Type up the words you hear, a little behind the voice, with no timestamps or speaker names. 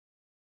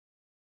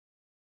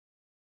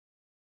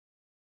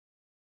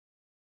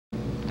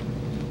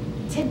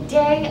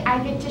Today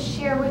I get to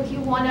share with you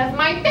one of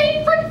my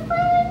favorite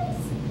friends.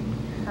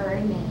 Her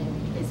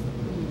name is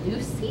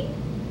Lucy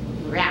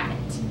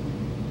Rabbit.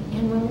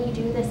 And when we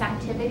do this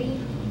activity,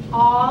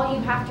 all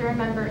you have to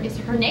remember is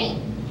her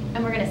name.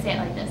 And we're gonna say it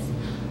like this.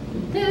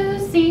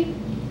 Lucy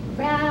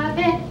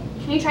Rabbit.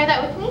 Can you try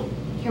that with me?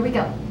 Here we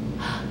go.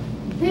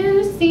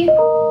 Lucy.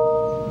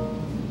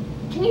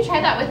 Can you try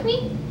that with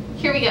me?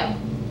 Here we go.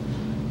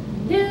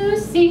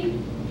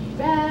 Lucy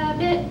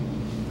Rabbit.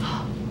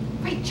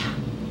 Great job.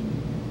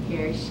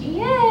 Here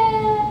she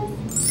is.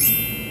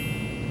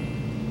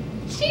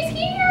 She's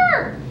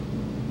here.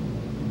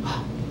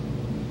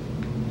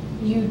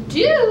 You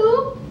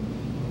do?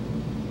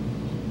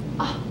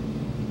 Oh,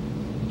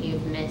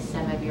 you've missed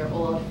some of your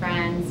old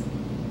friends.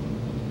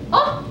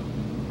 Oh,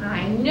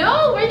 I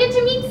know. We're going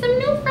to meet some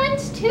new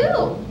friends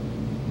too.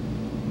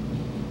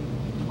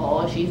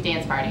 Oh, she's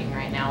dance partying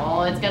right now.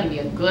 Oh, it's going to be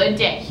a good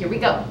day. Here we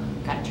go.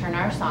 Got to turn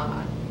our song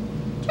on.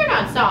 Turn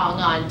on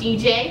song on,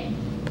 DJ.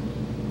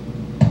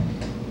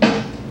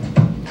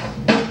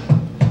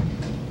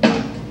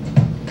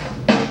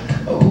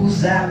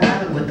 Who's that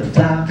rabbit with the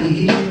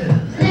floppy ears?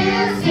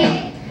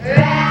 Lucy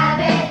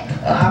Rabbit.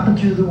 Hopping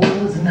through the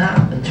woods and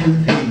hopping through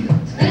the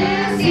fields.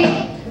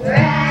 Lucy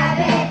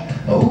Rabbit.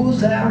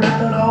 Who's that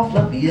rabbit all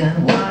fluffy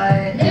and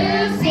white?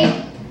 Lucy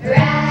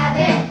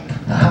Rabbit.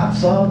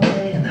 Hops all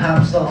day and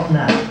hops all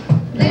night.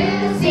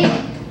 Lucy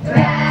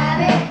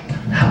Rabbit.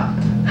 Hop,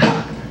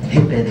 hop,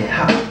 hippity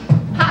hop.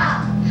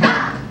 Hop,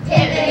 hop,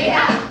 hippity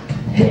hop.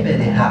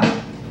 Hippity hop,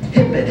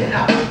 hippity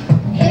hop.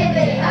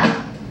 Hippity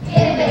hop,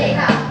 hippity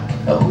hop.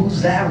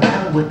 Who's that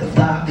rabbit with the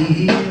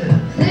floppy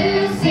ears?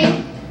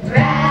 Lucy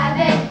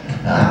Rabbit.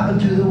 Hopping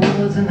through the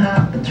woods and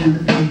hopping through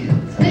the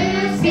fields.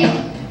 Lucy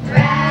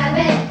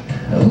Rabbit.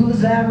 Who's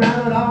that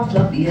rabbit all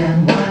fluffy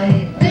and white?